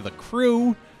like part of the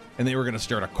crew, and they were going to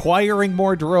start acquiring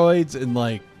more droids, and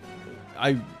like,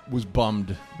 I was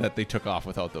bummed that they took off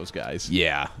without those guys.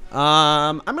 Yeah.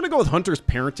 I'm going to go with Hunter's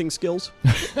parenting skills.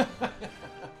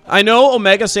 I know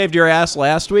Omega saved your ass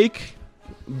last week,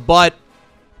 but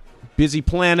busy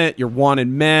planet, you're wanted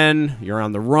men, you're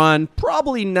on the run.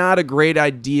 Probably not a great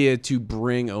idea to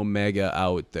bring Omega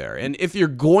out there. And if you're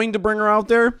going to bring her out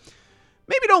there,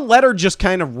 maybe don't let her just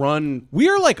kind of run. We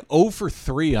are like 0 for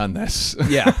 3 on this.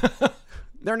 Yeah.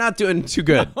 They're not doing too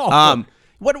good. No.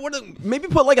 What maybe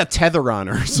put like a tether on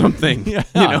her or something. Yeah.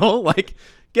 You know, like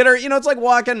get her, it's like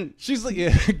walking. She's like,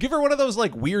 give her one of those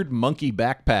like weird monkey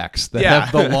backpacks that Yeah.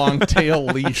 have the long tail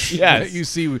leash Yes. that you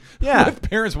see with Yeah.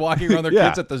 parents walking around their Yeah.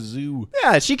 kids at the zoo.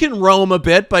 Yeah, she can roam a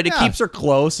bit, but it Yeah. keeps her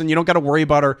close, and you don't got to worry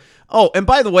about her. Oh, and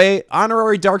by the way,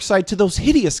 honorary dark side to those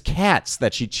hideous cats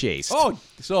that she chased. Oh,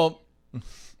 so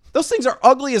those things are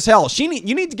ugly as hell. You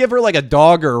need to give her like a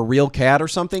dog or a real cat or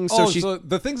something. So so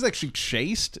the things that she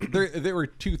chased, there were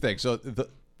two things. So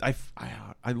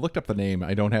I looked up the name.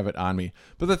 I don't have it on me.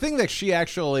 But the thing that she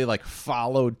actually like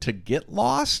followed to get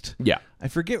lost. Yeah. I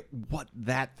forget what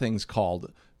that thing's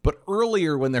called. But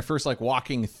earlier when they're first like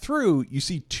walking through, you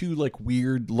see two like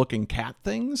weird looking cat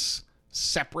things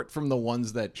separate from the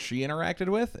ones that she interacted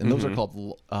with. And those are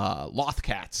called Loth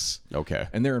cats. Okay.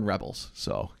 And they're in Rebels.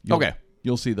 So Okay.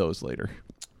 You'll see those later.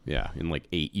 Yeah, in like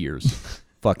 8 years.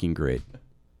 Fucking great.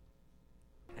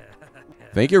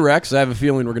 Thank you, Rex. I have a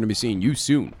feeling we're going to be seeing you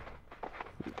soon.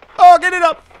 Oh, get it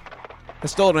up! I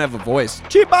still don't have a voice.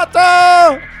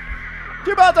 Chibata!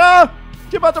 Chibata!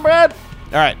 Chibata bread! All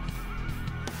right.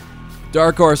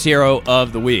 Dark horse hero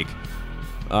of the week.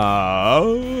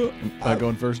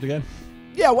 Going first again?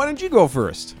 Yeah, why don't you go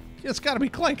first? It's got to be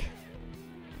Clink.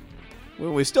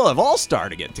 Well, we still have All-Star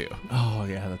to get to. Oh,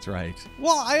 yeah, that's right.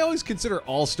 Well, I always consider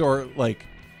All-Star, like...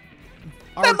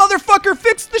 That motherfucker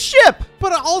fixed the ship!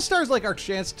 But All-Star is like our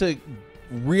chance to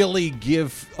really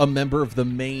give a member of the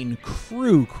main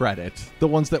crew credit. The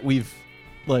ones that we've,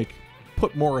 like,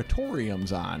 put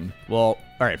moratoriums on. Well,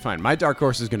 all right, fine. My dark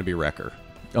horse is going to be Wrecker.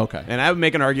 Okay. And I would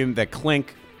make an argument that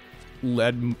Clink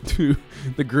led to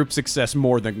the group success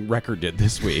more than Wrecker did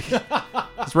this week.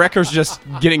 Wrecker's just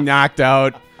getting knocked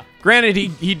out. Granted,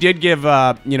 he did give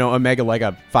Omega like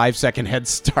a 5-second head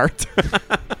start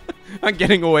on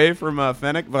getting away from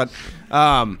Fennec, but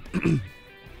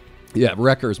yeah,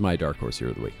 Wrecker's my dark horse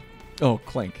hero of the week. Oh,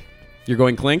 Clink. You're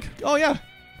going Clink? Oh, yeah.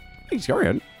 He's all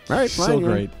right. All right, fine. So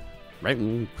great. Right,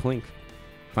 Clink.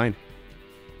 Fine.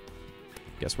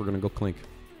 Guess we're gonna go Clink.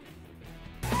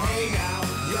 Hey now,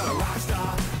 you're a rock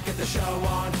star. Get the show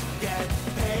on, get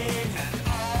paid. And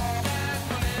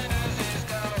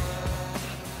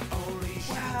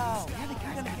all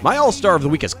that My all-star of the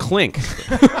week is Clink.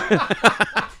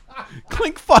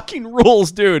 Clink fucking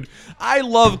rules, dude. I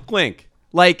love Clink.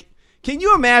 Like, can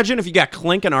you imagine if you got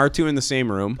Clink and R2 in the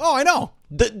same room? Oh, I know.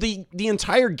 The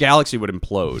entire galaxy would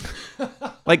implode.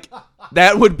 Like,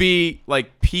 that would be,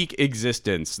 like, peak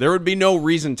existence. There would be no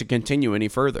reason to continue any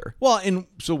further. Well, and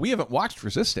so we haven't watched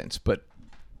Resistance, but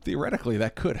theoretically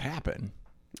that could happen.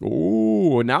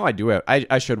 Ooh, now I do have...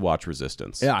 I should watch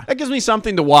Resistance. Yeah. That gives me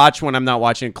something to watch when I'm not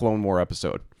watching a Clone War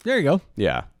episode. There you go.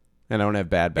 Yeah. And I don't have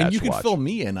Bad Batch And you to can watch. fill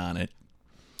me in on it.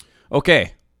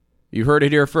 Okay. You heard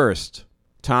it here first.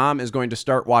 Tom is going to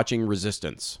start watching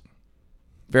Resistance.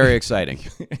 Very exciting.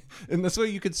 And this way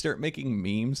you could start making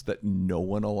memes that no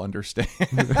one will understand.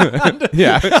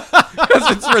 Yeah.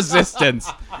 Because it's Resistance.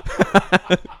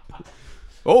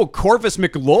 Oh, Corvus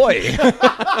McLoy.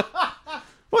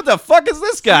 What the fuck is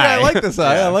this guy? Yeah, I like this.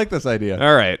 I like this idea.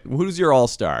 All right. Who's your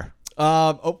all-star?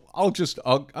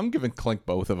 I'm giving Clink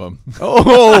both of them.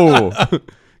 Oh,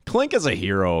 Clink is a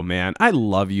hero, man. I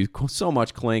love you so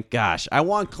much, Clink. Gosh, I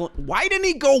want Clink. Why didn't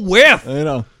he go with? I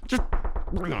know. Just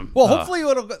bring him. Well, hopefully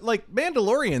it'll, like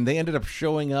Mandalorian, they ended up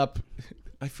showing up.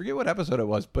 I forget what episode it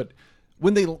was, but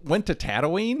when they went to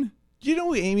Tatooine, do you know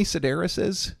who Amy Sedaris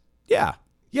is? Yeah.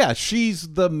 Yeah,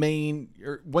 she's the main.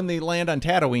 When they land on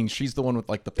Tatooine, she's the one with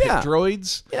like the pit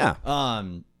droids. Yeah.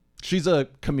 She's a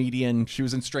comedian. She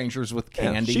was in Strangers with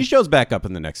Candy. She shows back up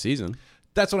in the next season.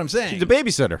 That's what I'm saying. She's a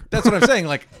babysitter. That's what I'm saying.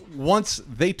 Like, once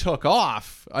they took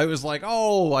off, I was like,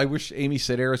 oh, I wish Amy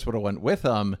Sedaris would have went with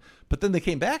them. But then they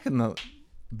came back in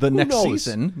the next knows?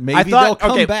 season. Maybe they'll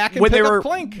come back and pick up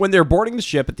Clink. When they were boarding the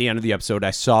ship at the end of the episode,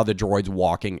 I saw the droids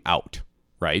walking out,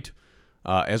 right?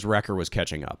 As Wrecker was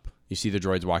catching up. You see the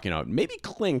droids walking out. Maybe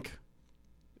Clink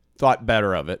thought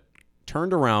better of it,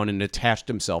 turned around, and attached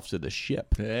himself to the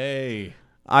ship. Hey.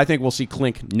 I think we'll see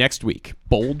Clink next week.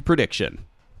 Bold prediction.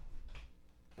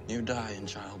 You die in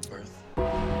childbirth.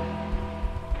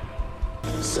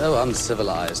 So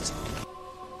uncivilized.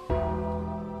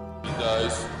 All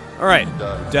right,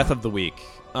 death of the week.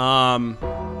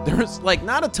 There's like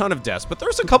not a ton of deaths, but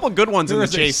there's a couple good ones in the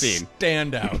chase scene.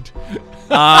 Standout.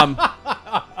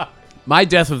 My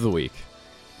death of the week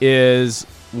is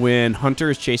when Hunter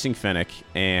is chasing Fennec,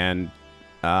 and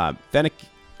Fennec,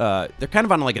 they're kind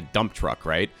of on like a dump truck,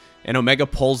 right? And Omega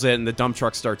pulls it, and the dump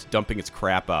truck starts dumping its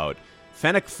crap out.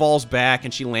 Fennec falls back,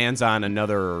 and she lands on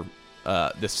another,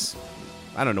 this,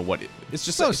 I don't know what, it's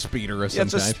just a speeder or something. Yeah,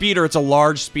 it's a speeder. It's a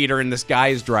large speeder, and this guy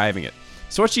is driving it.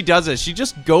 So what she does is she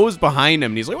just goes behind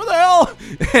him, and he's like, what the hell?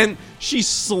 And she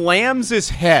slams his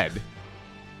head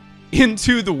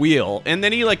into the wheel, and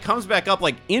then he like comes back up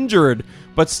like injured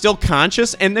but still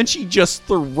conscious, and then she just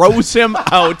throws him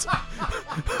out.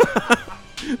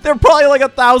 They're probably like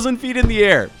 1,000 feet in the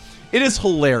air. It is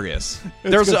hilarious.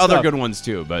 There's good other stuff. good ones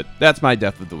too, but that's my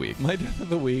death of the week. My death of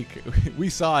the week, we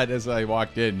saw it as I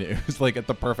walked in. It was like at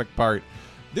the perfect part.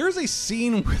 There's a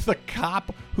scene with a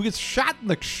cop who gets shot in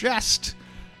the chest.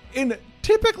 And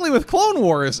typically with Clone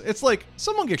Wars, it's like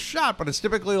someone gets shot, but it's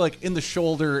typically like in the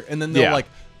shoulder, and then they'll like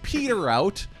peter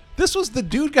out. This was the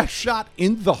dude got shot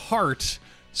in the heart,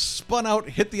 spun out,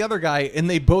 hit the other guy, and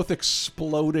they both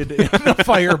exploded in a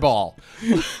fireball.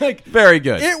 Like, very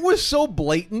good. It was so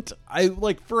blatant. I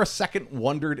like for a second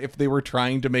wondered if they were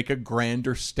trying to make a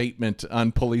grander statement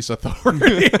on police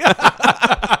authority.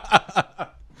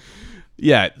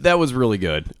 Yeah, that was really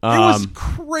good. It was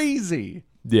crazy.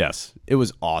 Yes, it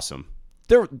was awesome.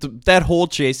 That whole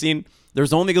chase scene,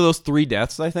 There's only those 3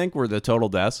 deaths, I think, were the total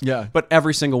deaths. Yeah. But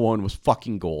every single one was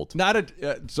fucking gold.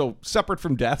 So separate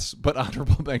from deaths, but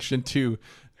honorable mention to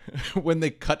when they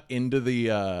cut into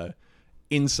the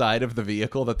inside of the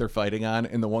vehicle that they're fighting on,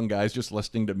 and the one guy's just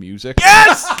listening to music.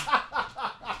 Yes!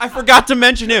 I forgot to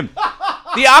mention him.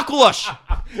 The Aqualush.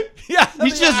 Yeah,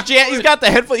 He's he's got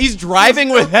the headphones. He's driving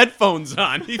with headphones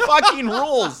on. He fucking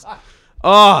rules.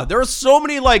 There are so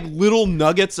many like little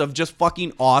nuggets of just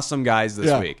fucking awesome guys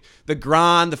this week. The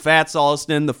Grand, the Fat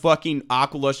Soliston, the fucking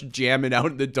Aqualush jamming out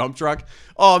in the dump truck.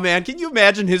 Oh man, can you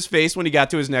imagine his face when he got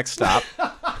to his next stop?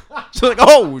 So like,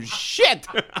 oh shit.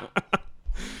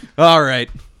 All right.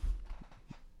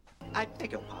 I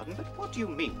beg your pardon, but what do you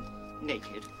mean,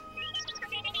 naked?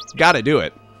 Got to do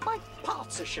it. My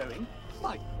parts are showing.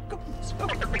 My goodness.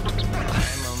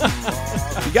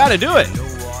 You got to do it.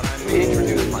 Let me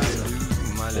introduce myself.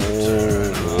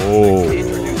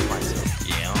 Introduce myself.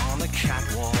 Yeah, on the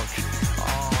catwalk.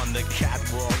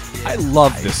 I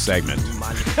love this segment.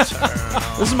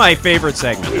 This is my favorite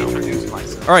segment. Introduce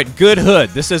myself. All right, Good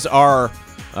Hood. This is our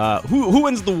who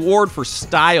wins the award for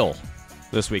style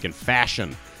this week in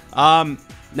fashion.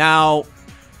 Now,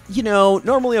 you know,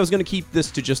 normally I was going to keep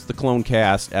this to just the Clone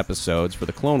Cast episodes for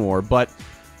the Clone War, but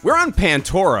we're on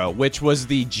Pantora, which was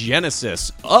the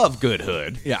genesis of Good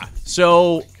Hood. Yeah.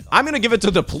 So I'm going to give it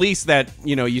to the police that,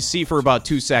 you know, you see for about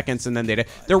 2 seconds and then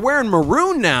they're wearing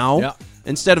maroon now. Yeah.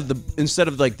 Instead of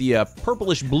the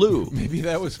purplish blue. Maybe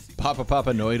that was Papa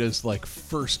Noita's like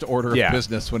first order of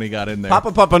business when he got in there.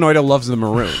 Papa Noita loves the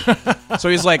maroon, so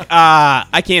he's like,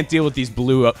 I can't deal with these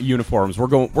blue uniforms. We're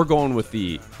going with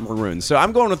the maroon. So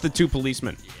I'm going with the 2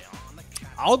 policemen.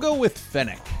 I'll go with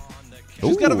Fennec.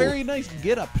 She's got a very nice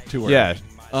get up to her. Yeah, she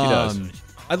does.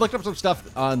 I looked up some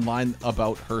stuff online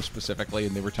about her specifically,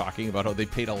 and they were talking about how they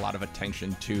paid a lot of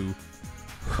attention to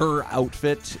her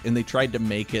outfit, and they tried to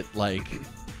make it like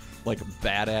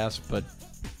badass, but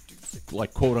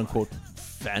like quote unquote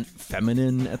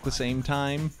feminine at the same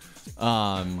time.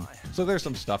 So there's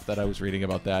some stuff that I was reading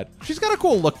about that. She's got a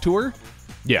cool look to her.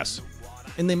 Yes.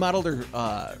 And they modeled her.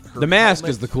 The mask helmet.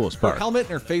 is the coolest Her part. helmet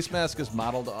and her face mask is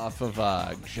modeled off of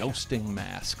jousting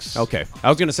masks. Okay, I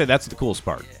was gonna say that's the coolest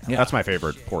part. Yeah. That's my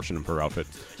favorite portion of her outfit.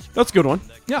 That's a good one.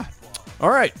 Yeah. All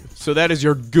right, so that is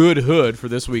your Good Hood for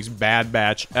this week's Bad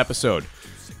Batch episode.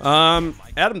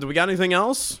 Adam, do we got anything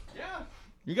else? Yeah.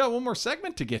 You got one more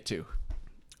segment to get to.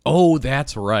 Oh,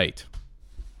 that's right.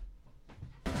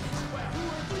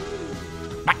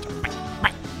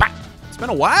 It's been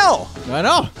a while. I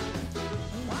know.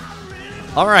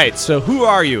 All right, so who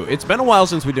are you? It's been a while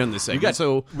since we've done this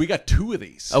segment. We got 2 of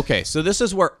these. Okay, so this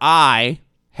is where I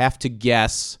have to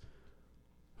guess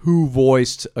who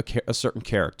voiced a certain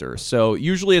character. So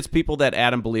usually it's people that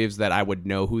Adam believes that I would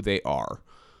know who they are,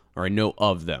 or I know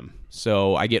of them.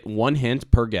 So I get 1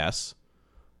 hint per guess,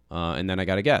 and then I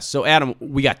got to guess. So Adam,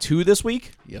 we got 2 this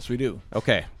week? Yes, we do.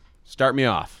 Okay, start me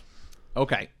off.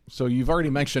 Okay, so you've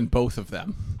already mentioned both of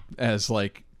them as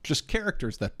like just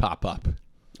characters that pop up.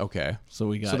 Okay. So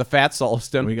we got the Fat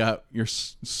Soliston. we got your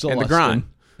Celestin And the Gran.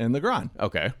 and the Gran.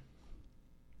 Okay.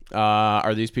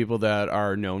 Are these people that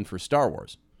are known for Star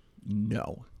Wars?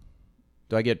 No,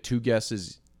 Do I get 2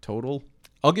 guesses total?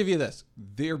 I'll give you this.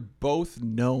 They're both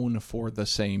known for the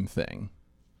same thing.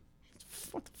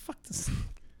 What the fuck?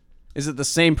 Is it the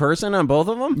same person on both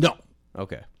of them? No,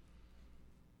 Okay.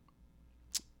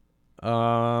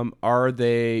 Are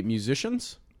they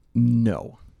musicians?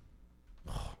 no.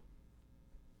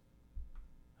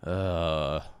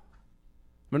 I'm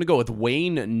gonna go with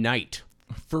Wayne Knight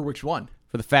For which one?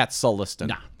 for the Fat Soliston.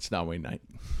 Nah, it's not Wayne Knight.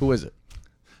 Who is it?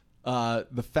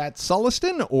 The Fat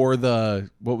Soliston or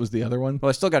what was the other one? Well,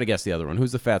 I still got to guess the other one.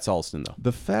 Who's the Fat Soliston though?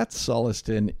 The Fat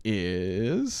Soliston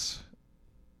is.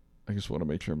 I just want to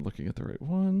make sure I'm looking at the right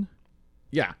one.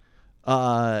 Yeah.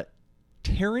 Taron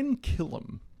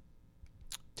Killam.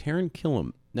 Taron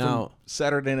Killam. Now, From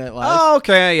Saturday Night Live. oh,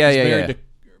 okay, yeah, yeah, married,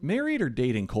 yeah. married or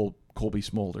dating Colby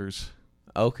Smulders.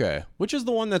 Okay, which is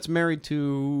the one that's married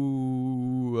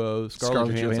to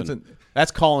Scarlett Johansson? Johansson.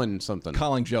 That's Colin something.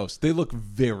 Colin Jost. They look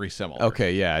very similar.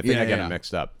 Okay, yeah, I think I got Yeah. it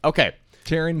mixed up. Okay,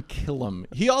 Taron Killam.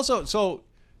 He also, so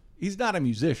he's not a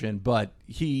musician, but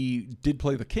he did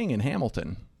play the king in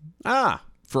Hamilton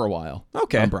for a while.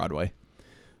 Okay. On Broadway.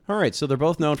 all right. So they're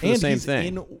both known for And the same he's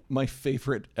thing. in my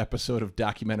favorite episode of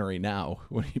Documentary Now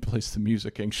when he plays the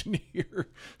music engineer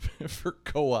for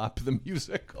Co-op, the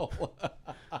musical.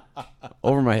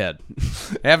 Over my head.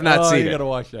 Have not seen you it. gotta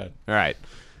watch that. All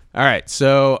right.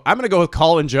 So I'm gonna go with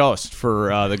Colin Jost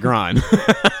for the grind.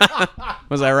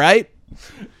 Was I right?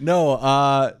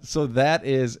 No, so that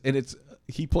is, and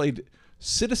he played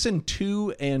Citizen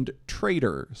 2 and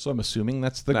Traitor. So I'm assuming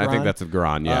that's the I think Gron. that's the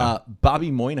Gron, yeah.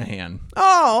 Bobby Moynihan.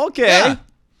 Oh, okay. Yeah.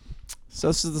 So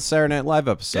this is the Saturday Night Live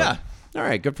episode. Yeah. All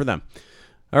right, good for them.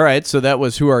 All right, so that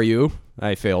was Who Are You?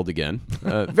 I failed again.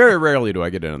 Very rarely do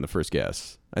I get in on the first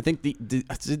guess. I think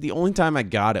the only time I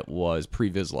got it was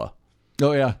pre-Vizsla.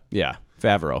 Oh, yeah. Yeah,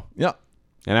 Favreau. Yeah.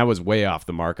 And I was way off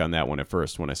the mark on that one at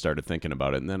first when I started thinking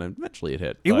about it, and then eventually it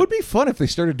hit. It But- would be fun if they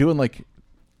started doing, like,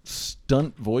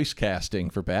 stunt voice casting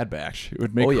for Bad Batch. It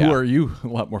would make Oh, yeah. Who Are You a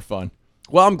lot more fun.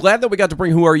 Well, I'm glad that we got to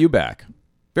bring Who Are You back.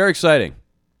 Very exciting.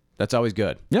 That's always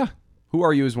good. Yeah. Who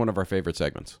Are You is one of our favorite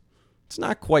segments. It's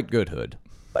not quite good, Hood,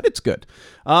 but it's good.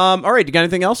 All right, you got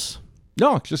anything else?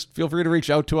 No, just feel free to reach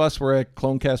out to us. We're at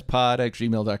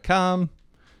clonecastpod@gmail.com.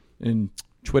 And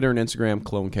Twitter and Instagram,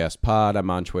 CloneCastPod. I'm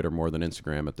on Twitter more than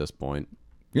Instagram at this point.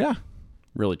 yeah.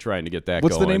 Really trying to get that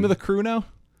What's going. the name of the crew now?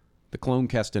 The Clone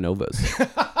Castanovas.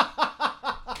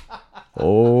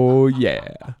 Oh,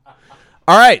 yeah.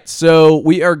 All right, so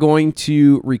we are going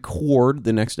to record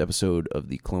the next episode of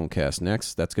the Clone Cast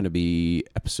next. That's going to be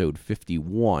episode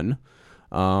 51.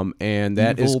 And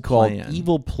that is Evil called Plan.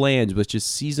 Evil Plans, which is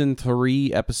season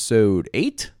 3, episode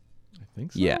 8. I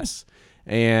think so. Yes.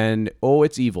 And, oh,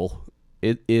 it's evil.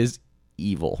 It is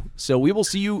evil. So we will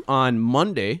see you on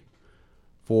Monday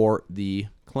for the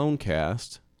Clone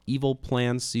Cast, Evil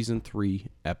Plans Season 3,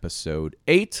 Episode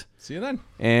 8. See you then.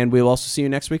 And we'll also see you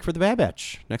next week for the Bad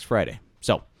Batch, next Friday.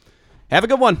 So, have a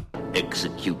good one.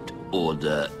 Execute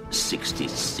Order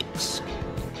 66.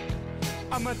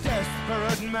 I'm a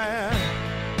desperate man.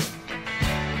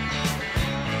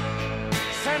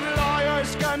 Send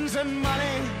lawyers, guns, and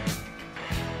money